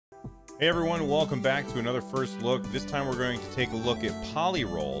Hey everyone, welcome back to another First Look. This time we're going to take a look at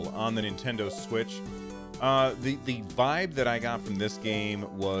Polyroll on the Nintendo Switch. The vibe that I got from this game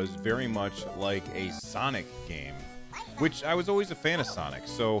was very much like a Sonic game, which I was always a fan of Sonic,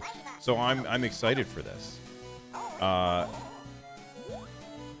 so I'm excited for this.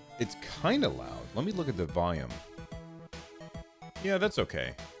 It's kind of loud. Let me look at the volume. Yeah, that's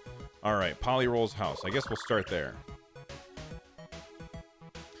okay. All right, Polyroll's house. I guess we'll start there.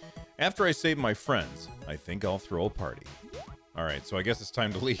 After I save my friends, I think I'll throw a party. All right, so I guess it's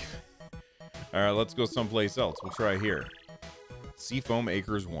time to leave. All right, let's go someplace else. We'll try here. Seafoam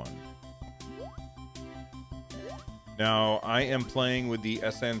Acres 1. Now, I am playing with the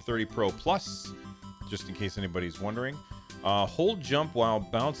SN30 Pro Plus, just in case anybody's wondering. Hold jump while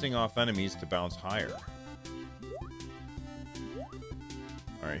bouncing off enemies to bounce higher.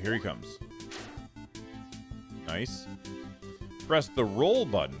 All right, here he comes. Nice. Press the roll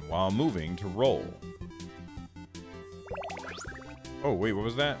button while moving to roll. Oh, wait, what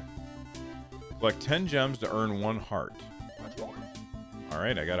was that? Collect 10 gems to earn 1 heart.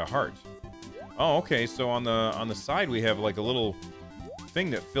 Alright, I got a heart. Oh, okay, so on the side we have like a little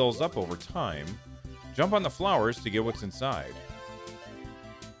thing that fills up over time. Jump on the flowers to get what's inside.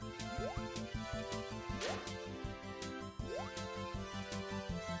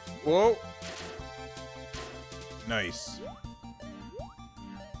 Whoa! Nice.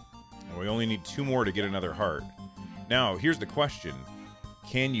 We only need 2 more to get another heart. Now, here's the question.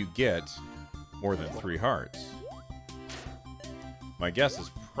 Can you get more than 3 hearts? My guess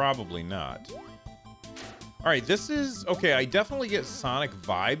is probably not. Alright, this is... Okay, I definitely get Sonic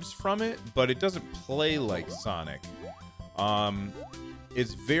vibes from it, but it doesn't play like Sonic.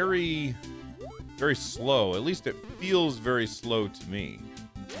 It's very slow. At least it feels very slow to me.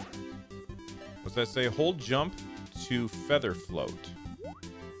 What's that say? Hold jump to feather float.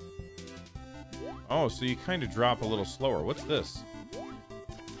 Oh, so you kind of drop a little slower. What's this?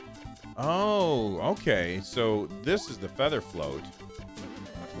 Oh, okay. So this is the feather float.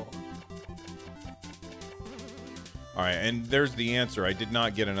 All right, and there's the answer. I did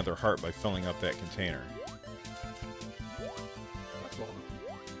not get another heart by filling up that container.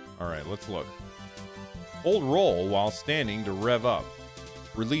 All right, let's look. Hold roll while standing to rev up.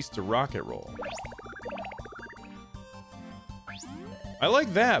 Release to rocket roll. I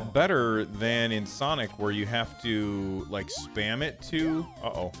like that better than in Sonic where you have to, like, spam it to...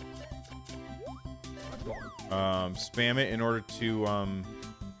 Uh-oh. Spam it in order to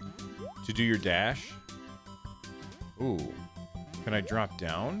do your dash. Ooh. Can I drop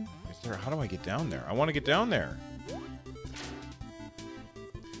down? Is there... How do I get down there? I want to get down there.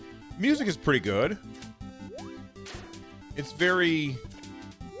 Music is pretty good. It's very...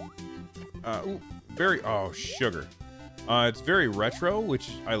 Oh, sugar. It's very retro,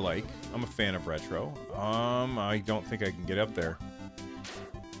 which I like. I'm a fan of retro. I don't think I can get up there.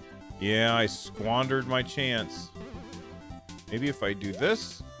 Yeah, I squandered my chance. Maybe if I do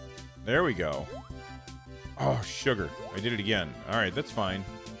this. There we go. Oh, sugar. I did it again. All right, that's fine.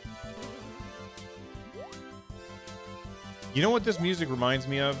 You know what this music reminds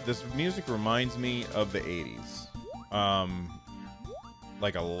me of? This music reminds me of the 80s.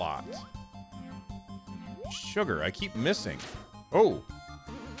 Like a lot. Sugar, I keep missing. Oh,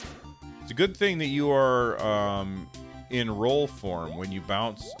 it's a good thing that you are in roll form when you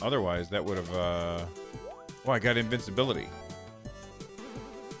bounce. Otherwise, that would have. Oh, I got invincibility.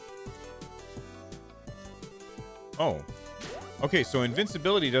 Oh, okay. So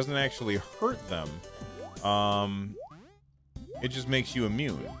invincibility doesn't actually hurt them. It just makes you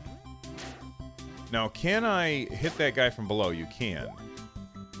immune. Now, can I hit that guy from below? You can.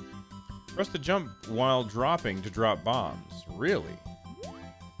 Press the jump while dropping to drop bombs. Really?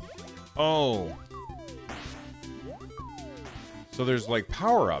 Oh. So there's like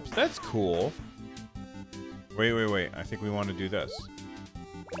power-ups. That's cool. Wait. I think we want to do this.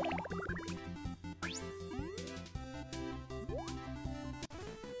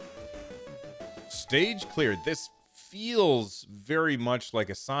 Stage cleared. This feels very much like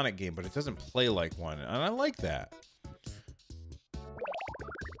a Sonic game, but it doesn't play like one. And I like that.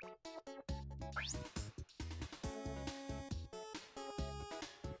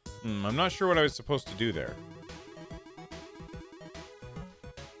 I'm not sure what I was supposed to do there.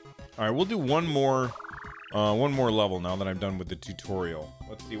 All right, we'll do one more level now that I'm done with the tutorial.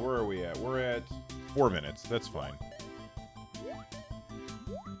 Let's see, where are we at? We're at 4 minutes. That's fine.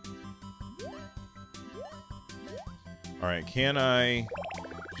 All right, can I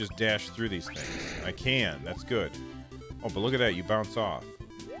just dash through these things? I can. That's good. Oh, but look at that. You bounce off.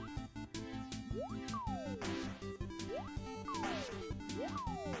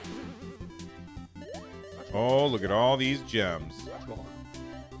 Oh, look at all these gems.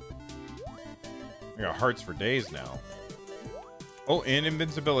 I got hearts for days now. Oh, and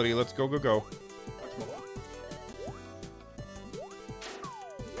invincibility. Let's go, go, go.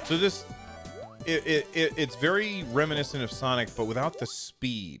 So this, it's very reminiscent of Sonic, but without the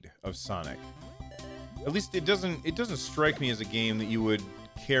speed of Sonic. At least it doesn't strike me as a game that you would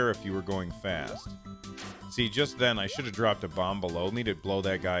care if you were going fast. See, just then I should have dropped a bomb below me to blow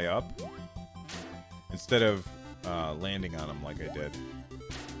that guy up instead of landing on him like I did.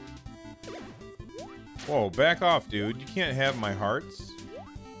 Whoa, back off, dude. You can't have my hearts.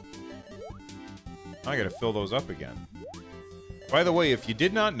 I gotta fill those up again. By the way, if you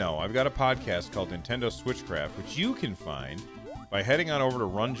did not know, I've got a podcast called Nintendo Switchcraft, which you can find by heading on over to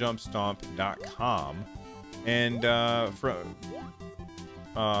runjumpstomp.com, and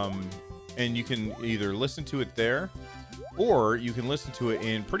and you can either listen to it there, or you can listen to it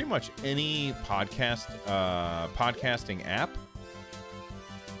in pretty much any podcasting app.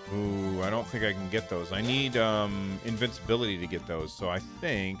 Ooh, I don't think I can get those. I need invincibility to get those, so I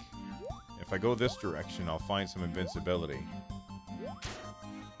think if I go this direction, I'll find some invincibility.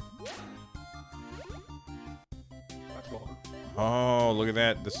 Oh, look at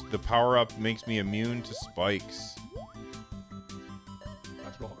that. The power-up makes me immune to spikes.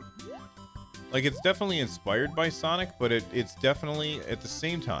 Like, it's definitely inspired by Sonic, but it's definitely, at the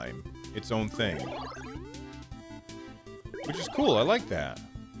same time, its own thing. Which is cool. I like that.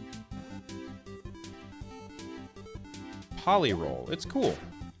 Polyroll. It's cool.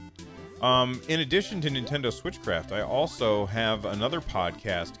 In addition to Nintendo Switchcraft, I also have another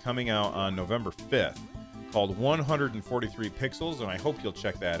podcast coming out on November 5th called 143 Pixels, and I hope you'll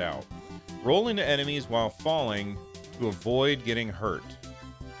check that out. Roll into enemies while falling to avoid getting hurt.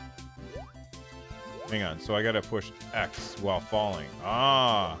 Hang on, so I gotta push X while falling.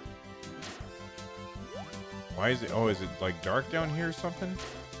 Ah! Why is it... Oh, is it, like, dark down here or something?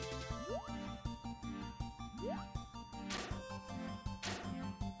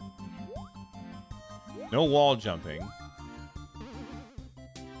 No wall jumping.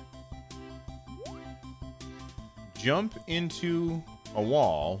 Jump into a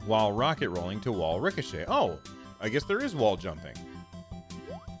wall while rocket rolling to wall ricochet. Oh, I guess there is wall jumping.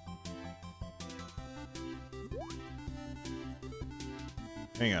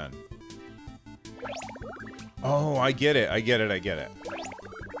 Hang on. Oh, I get it. I get it. I get it.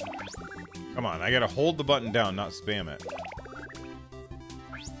 Come on, I gotta hold the button down, not spam it.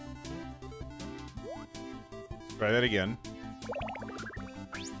 Try that again.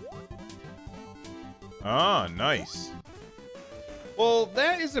 Ah, nice. Well,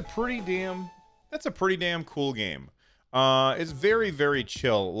 that's a pretty damn cool game. It's very, very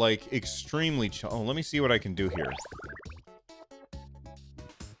chill, like extremely chill. Oh, let me see what I can do here.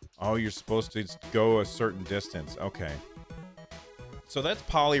 Oh, you're supposed to go a certain distance. Okay. So that's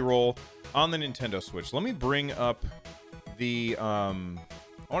Polyroll on the Nintendo Switch. Let me bring up the, I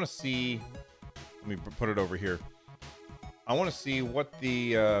want to see, let me put it over here. I want to see what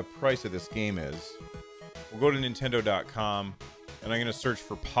the price of this game is. We'll go to Nintendo.com, and I'm going to search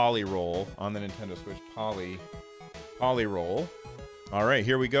for Polyroll on the Nintendo Switch. Polyroll. All right,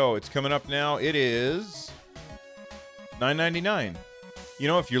 here we go. It's coming up now. It is $9.99. You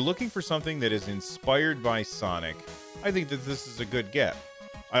know, if you're looking for something that is inspired by Sonic, I think that this is a good get.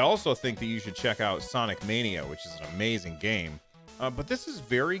 I also think that you should check out Sonic Mania, which is an amazing game. But this is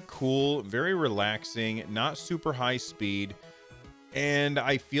very cool, very relaxing, not super high speed. And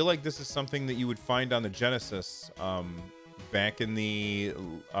I feel like this is something that you would find on the Genesis back in the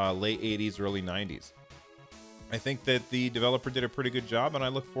late 80s, early 90s. I think that the developer did a pretty good job, and I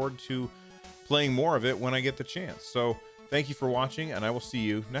look forward to playing more of it when I get the chance. So thank you for watching, and I will see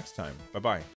you next time. Bye-bye.